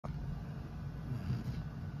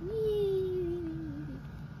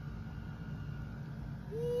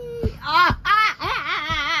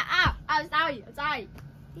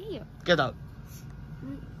Get up.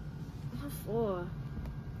 What for?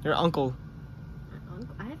 Your uncle. My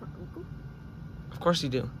uncle? I have an uncle? Of course you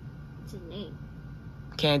do. What's his name?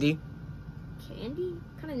 Candy. Candy?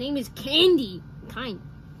 What kind of name is Candy? Kind.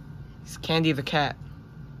 He's Candy the cat.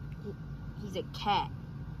 He's a cat.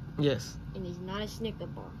 Yes. And he's not a Snicker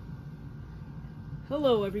bar.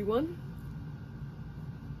 Hello, everyone.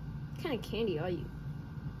 What kind of candy are you?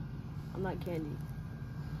 I'm not Candy.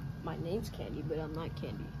 My name's Candy, but I'm not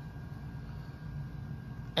Candy.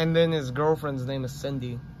 And then his girlfriend's name is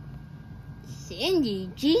Cindy. Cindy?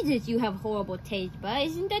 Jesus, you have horrible taste, but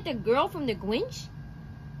isn't that the girl from the Grinch?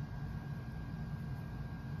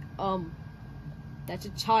 That's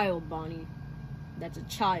a child, Bonnie. That's a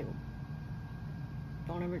child.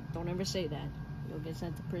 Don't ever say that. You'll get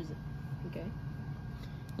sent to prison. Okay?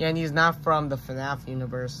 Yeah, and he's not from the FNAF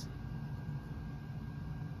universe.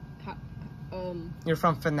 You're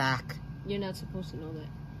from FNAC. You're not supposed to know that.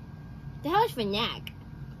 The hell is FNAC?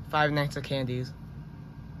 Five Nights at Candy's.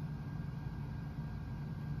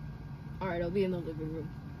 Alright, I'll be in the living room.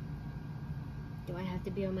 Do I have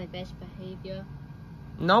to be on my best behavior?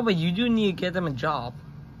 No, but you do need to get him a job.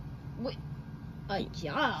 What? A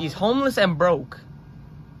job? He's homeless and broke.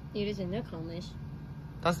 He doesn't look homeless.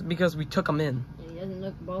 That's because we took him in. And he doesn't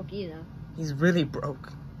look broke either. He's really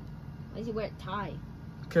broke. Why does he wear a tie?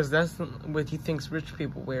 Because that's what he thinks rich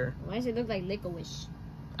people wear. Why does it look like licorice?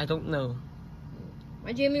 I don't know.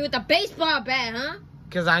 Why'd you hit me with a baseball bat, huh?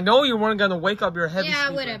 Because I know you weren't going to wake up your heavy sleeper.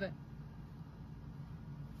 Yeah, whatever.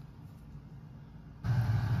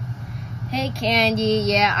 Hey, Candy.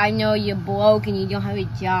 Yeah, I know you're broke and you don't have a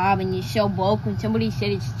job and you're so broke. When somebody said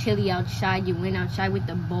it's chilly outside, you went outside with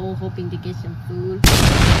the bowl hoping to get some food.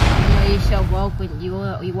 I know you're so broke when you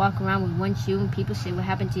walk around with one shoe and people say, what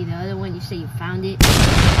happened to the other one? You say you found it.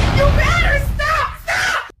 You better stop!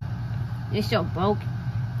 Stop! You're so broke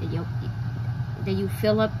that you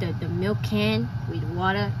fill up the milk can with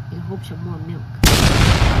water in hopes of more milk.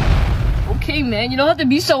 Okay, man, you don't have to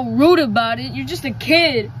be so rude about it. You're just a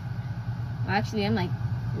kid. Well, actually, I'm like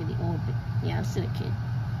really old, but yeah, I'm still a kid.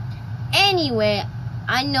 Anyway,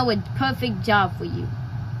 I know a perfect job for you.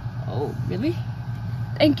 Oh, really?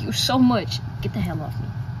 Thank you so much. Get the hell off me.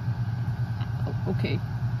 Oh, okay.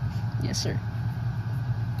 Yes, sir.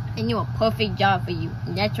 I know a perfect job for you,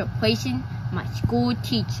 and that's replacing my school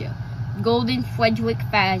teacher, Golden Frederick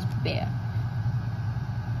Fazbear.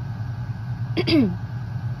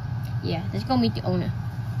 Yeah, let's go meet the owner.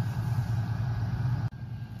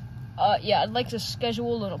 Yeah, I'd like to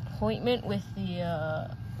schedule an appointment with the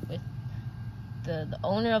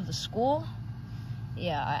owner of the school.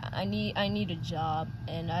 Yeah, I need a job,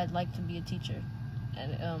 and I'd like to be a teacher,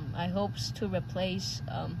 and I hopes to replace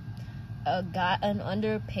an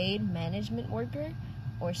underpaid management worker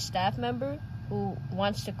or staff member who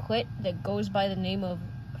wants to quit that goes by the name of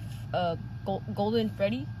Golden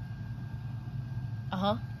Freddy.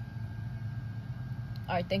 All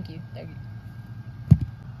right, thank you.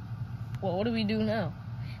 Well, what do we do now?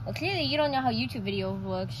 Well, clearly you don't know how YouTube videos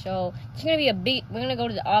work, so it's gonna be we're gonna go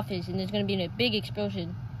to the office, and there's gonna be a big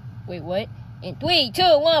explosion. Wait, what? In 3, 2,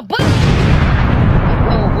 1, boom! Whoa,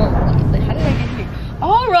 how did I get here?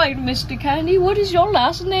 All right, Mr. Candy, what is your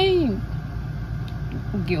last name?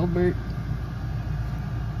 Gilbert.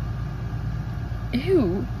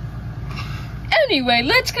 Ew. Anyway,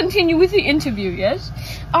 let's continue with the interview, yes?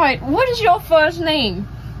 All right, what is your first name?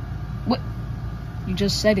 What? You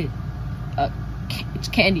just said it. It's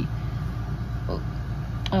Candy.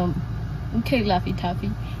 Oh, okay, Laffy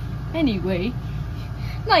Taffy. Anyway,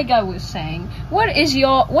 like I was saying, what is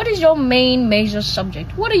your main major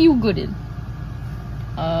subject? What are you good in?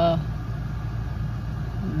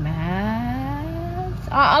 Math?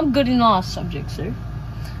 I'm good in all subjects, sir.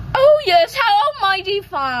 Oh yes, how mighty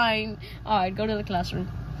fine. Alright, go to the classroom.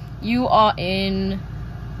 You're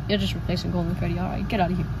just replacing Golden Freddy. Alright, get out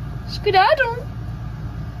of here. Skedaddle.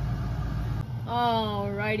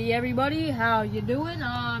 Alrighty, everybody, how you doing?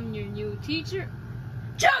 I'm your new teacher,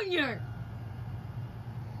 Junior!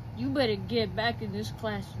 You better get back in this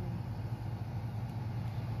classroom.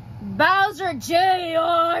 Bowser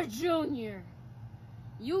Jr. Jr.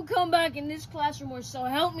 You come back in this classroom, or so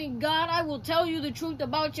help me God, I will tell you the truth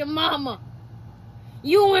about your mama.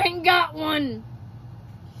 You ain't got one.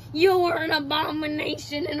 You were an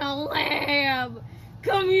abomination in a lab.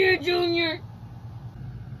 Come here, Junior.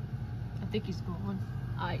 I think he's gone.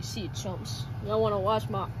 I see it, chumps. Y'all want to watch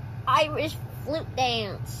my Irish flute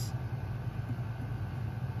dance?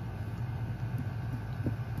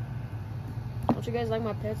 Don't you guys like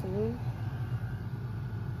my pantaloons?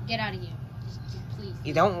 Get out of here. Just please.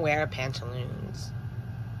 You don't wear pantaloons.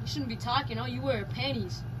 You shouldn't be talking. All you wear are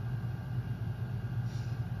panties.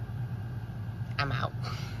 I'm out.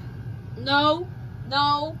 No.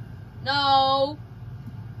 No. No.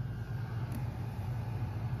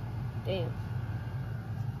 Damn.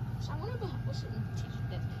 So I wonder what's in the teacher's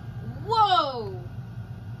desk. Whoa!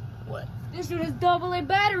 What? This dude has AA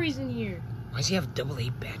batteries in here. Why does he have AA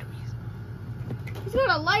batteries? He's got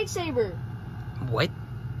a lightsaber. What?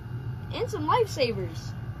 And some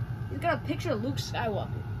lifesavers. He's got a picture of Luke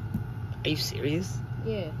Skywalker. Are you serious?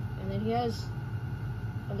 Yeah, and then he has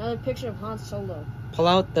another picture of Han Solo. Pull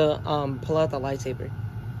out the lightsaber.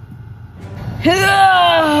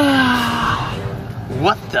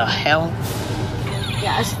 What the hell?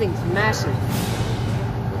 Yeah, this thing's massive.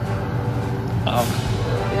 Oh.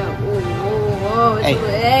 Yeah, whoa.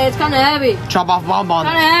 It's kind of heavy. Chop off bonbon.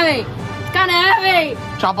 Kind of heavy. It's kind of heavy.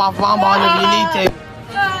 Chop off bonbon if you need to.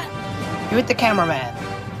 Give it the cameraman.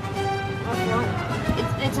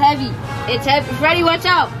 It's heavy. It's heavy. Freddy, watch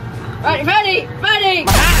out. Freddy.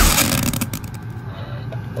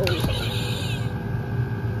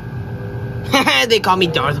 They call me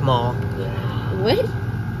Darth Maul. What?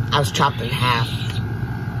 I was chopped in half.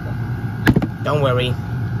 Don't worry.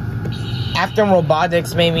 After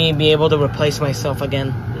robotics made me be able to replace myself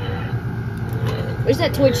again. Where's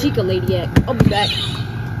that Toy Chica lady at? I'll be back.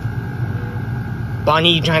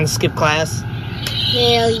 Bonnie, you trying to skip class?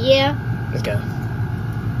 Hell yeah. Let's go.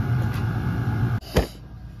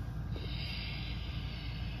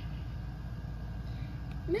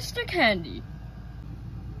 Mr. Candy.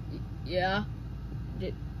 Yeah.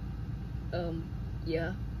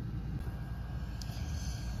 Yeah.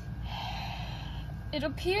 It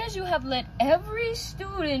appears you have let every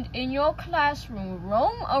student in your classroom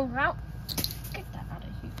roam around. Get that out of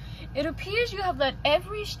here. It appears you have let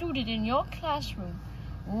every student in your classroom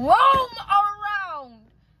roam around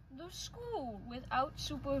the school without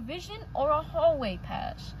supervision or a hallway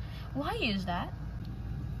pass. Why is that?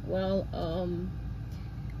 Well,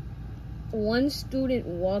 one student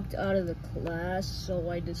walked out of the class, so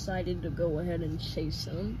I decided to go ahead and chase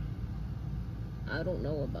him. I don't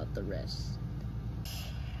know about the rest.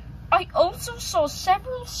 I also saw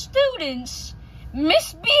several students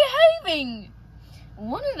misbehaving.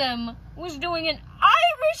 One of them was doing an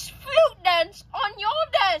Irish flute dance on your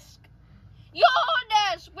desk. Your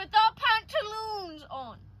desk with our pantaloons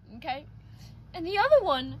on, okay? And the other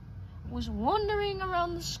one was wandering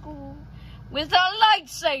around the school with a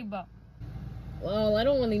lightsaber. Well, I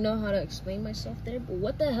don't really know how to explain myself there, but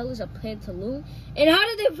what the hell is a pantaloon? And how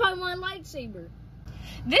did they find my lightsaber?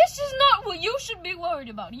 This is not what you should be worried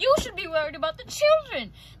about. You should be worried about the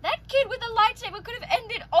children. That kid with a lightsaber could have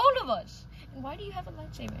ended all of us. And why do you have a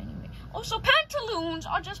lightsaber anyway? Also, pantaloons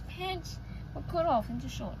are just pants or cut off into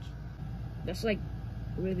shorts. That's like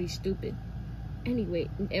really stupid. Anyway,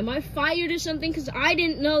 am I fired or something? Because I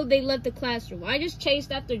didn't know they left the classroom. I just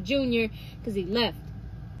chased after Junior because he left.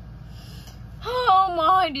 Oh,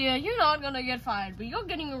 my dear, you're not gonna get fired, but you're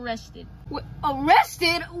getting arrested. What,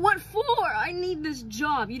 arrested? What for? I need this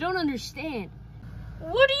job. You don't understand.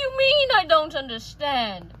 What do you mean I don't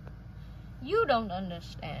understand? You don't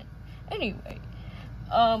understand. Anyway,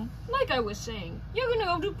 like I was saying, you're gonna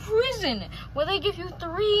go to prison where they give you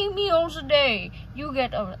 3 meals a day. You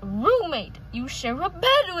get a roommate. You share a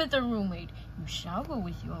bed with a roommate. You shower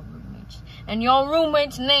with your roommates. And your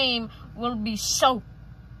roommate's name will be Soap.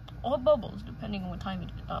 Or Bubbles, depending on what time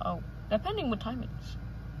it is. Depending what time it is.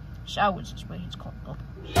 Showers is what it's called.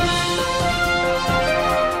 Breaking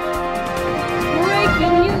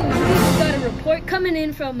news! We just got a report coming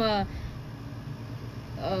in from,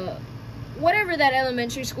 whatever that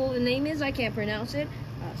elementary school the name is. I can't pronounce it.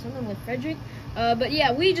 Something with Frederick. But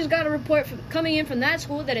yeah, we just got a report coming in from that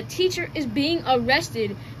school that a teacher is being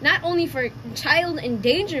arrested, not only for child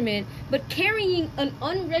endangerment, but carrying an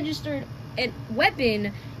unregistered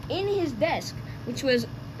weapon in his desk, which was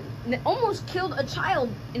almost killed a child.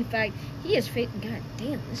 In fact, he is God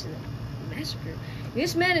damn, this is a massacre.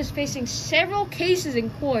 This man is facing several cases in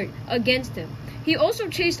court against him. He also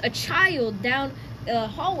chased a child down the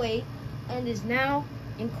hallway and is now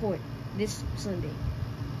in court this Sunday.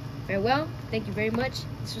 Farewell. Thank you very much.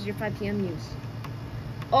 This was your 5 p.m. news.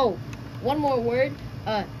 Oh, one more word.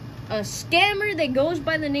 A scammer that goes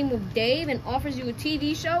by the name of Dave and offers you a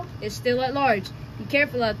TV show is still at large. Be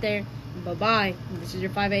careful out there. Bye-bye. This is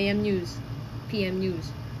your 5 a.m. news. p.m.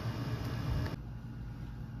 news.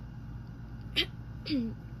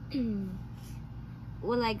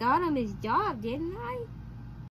 Well, I got him his job, didn't I?